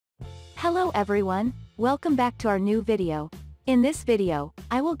Hello everyone, welcome back to our new video. In this video,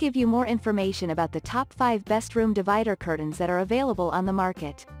 I will give you more information about the top 5 best room divider curtains that are available on the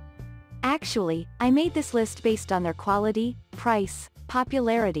market. Actually, I made this list based on their quality, price,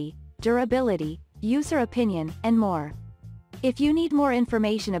 popularity, durability, user opinion, and more. If you need more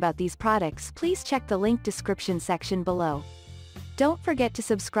information about these products, please check the link description section below. Don't forget to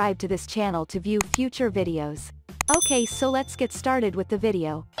subscribe to this channel to view future videos. Okay, so let's get started with the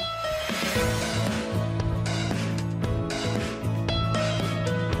video.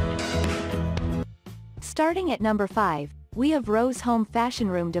 Starting at number 5, we have Rose Home Fashion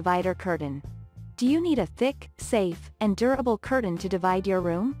Room Divider Curtain. Do you need a thick, safe, and durable curtain to divide your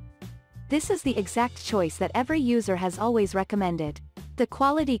room? This is the exact choice that every user has always recommended. The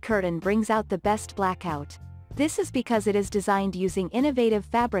quality curtain brings out the best blackout. This is because it is designed using innovative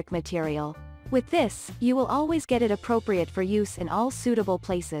fabric material. With this, you will always get it appropriate for use in all suitable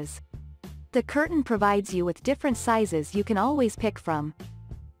places. The curtain provides you with different sizes you can always pick from.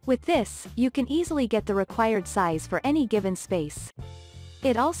 With this, you can easily get the required size for any given space.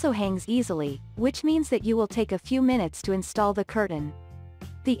 It also hangs easily, which means that you will take a few minutes to install the curtain.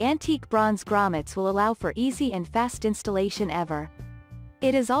 The antique bronze grommets will allow for easy and fast installation ever.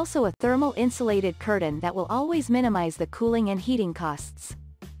 It is also a thermal insulated curtain that will always minimize the cooling and heating costs.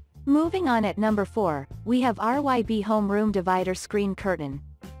 Moving on at number 4, we have RYB Home Room Divider Screen Curtain.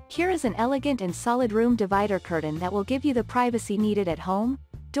 Here is an elegant and solid room divider curtain that will give you the privacy needed at home,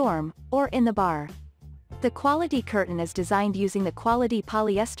 dorm, or in the bar. The quality curtain is designed using the quality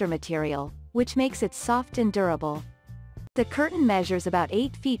polyester material, which makes it soft and durable. The curtain measures about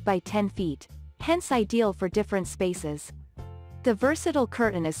 8 feet by 10 feet, hence ideal for different spaces. The versatile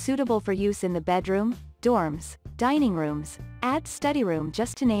curtain is suitable for use in the bedroom, dorms, dining rooms, and study room,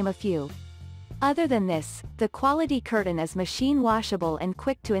 just to name a few. Other than this, the quality curtain is machine washable and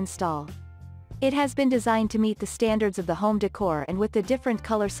quick to install. It has been designed to meet the standards of the home decor, and with the different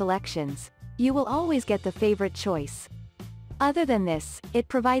color selections, you will always get the favorite choice. Other than this, it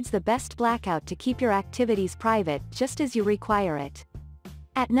provides the best blackout to keep your activities private just as you require it.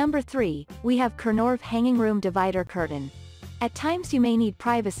 At number 3, we have Kernorv Hanging Room Divider Curtain. At times you may need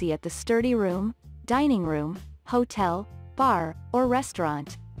privacy at the study room, dining room, hotel, bar, or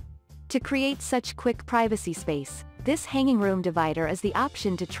restaurant. To create such quick privacy space, this hanging room divider is the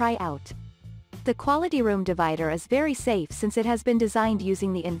option to try out. The quality room divider is very safe since it has been designed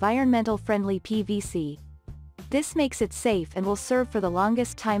using the environmental-friendly PVC. This makes it safe and will serve for the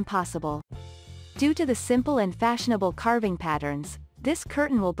longest time possible. Due to the simple and fashionable carving patterns, this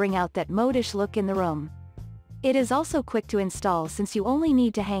curtain will bring out that modish look in the room. It is also quick to install since you only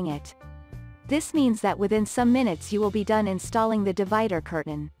need to hang it. This means that within some minutes you will be done installing the divider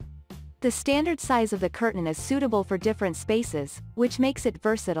curtain. The standard size of the curtain is suitable for different spaces, which makes it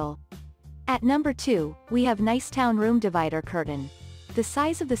versatile. At number 2, we have Nicetown Room Divider Curtain. The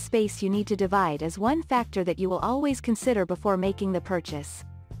size of the space you need to divide is one factor that you will always consider before making the purchase.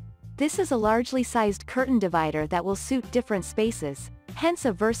 This is a largely sized curtain divider that will suit different spaces, hence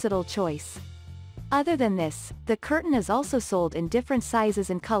a versatile choice. Other than this, the curtain is also sold in different sizes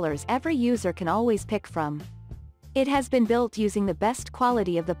and colors every user can always pick from. It has been built using the best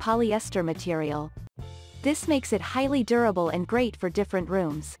quality of the polyester material. This makes it highly durable and great for different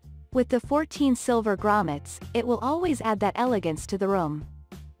rooms. With the 14 silver grommets, it will always add that elegance to the room.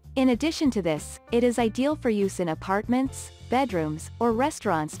 In addition to this, it is ideal for use in apartments, bedrooms, or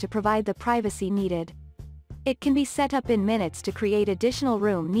restaurants to provide the privacy needed. It can be set up in minutes to create additional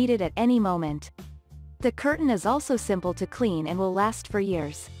room needed at any moment. The curtain is also simple to clean and will last for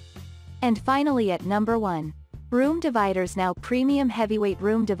years. And finally at number 1. Room Dividers Now Premium Heavyweight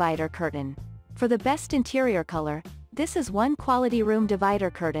Room Divider Curtain. For the best interior color, this is one quality room divider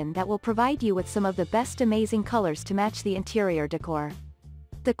curtain that will provide you with some of the best amazing colors to match the interior decor.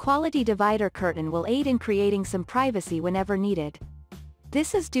 The quality divider curtain will aid in creating some privacy whenever needed.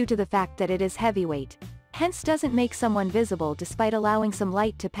 This is due to the fact that it is heavyweight, hence doesn't make someone visible despite allowing some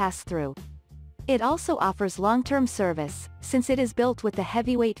light to pass through. It also offers long-term service, since it is built with the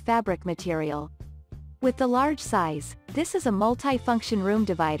heavyweight fabric material. With the large size, this is a multi-function room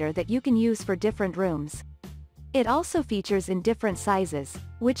divider that you can use for different rooms. It also features in different sizes,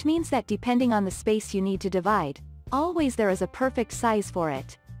 which means that depending on the space you need to divide, always there is a perfect size for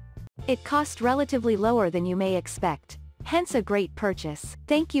it. It costs relatively lower than you may expect, hence a great purchase.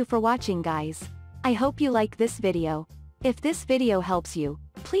 Thank you for watching, guys. I hope you like this video. If this video helps you,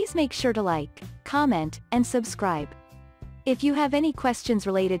 please make sure to like, comment, and subscribe. If you have any questions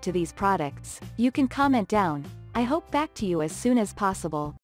related to these products, you can comment down. I hope back to you as soon as possible.